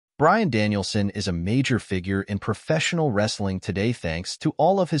Bryan Danielson is a major figure in professional wrestling today thanks to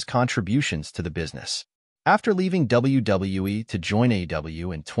all of his contributions to the business. After leaving WWE to join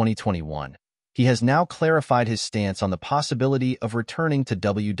AEW in 2021, he has now clarified his stance on the possibility of returning to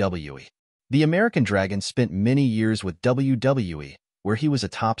WWE. The American Dragon spent many years with WWE, where he was a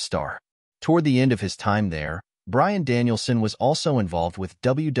top star. Toward the end of his time there, Bryan Danielson was also involved with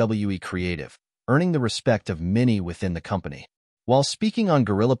WWE Creative, earning the respect of many within the company. While speaking on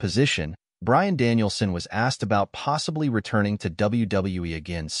Gorilla Position, Bryan Danielson was asked about possibly returning to WWE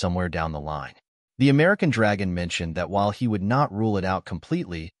again somewhere down the line. The American Dragon mentioned that while he would not rule it out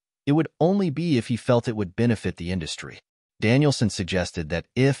completely, it would only be if he felt it would benefit the industry. Danielson suggested that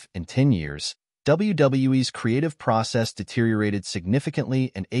if, in 10 years, WWE's creative process deteriorated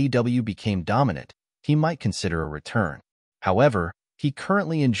significantly and AEW became dominant, he might consider a return. However, he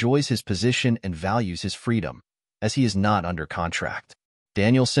currently enjoys his position and values his freedom, as he is not under contract.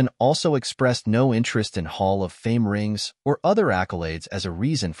 Danielson also expressed no interest in Hall of Fame rings or other accolades as a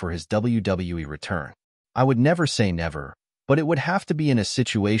reason for his WWE return. "I would never say never, but it would have to be in a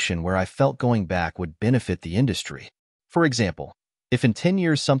situation where I felt going back would benefit the industry. For example, if in 10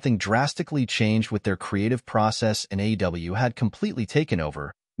 years something drastically changed with their creative process and AEW had completely taken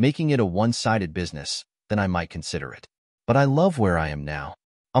over, making it a one-sided business, then I might consider it. But I love where I am now.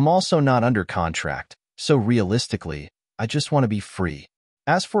 I'm also not under contract, so realistically, I just want to be free.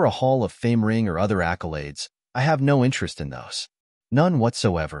 As for a Hall of Fame ring or other accolades, I have no interest in those. None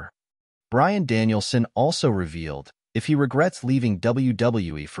whatsoever." Bryan Danielson also revealed if he regrets leaving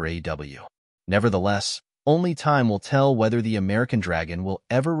WWE for AEW. Nevertheless, only time will tell whether the American Dragon will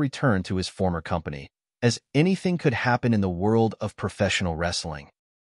ever return to his former company, as anything could happen in the world of professional wrestling.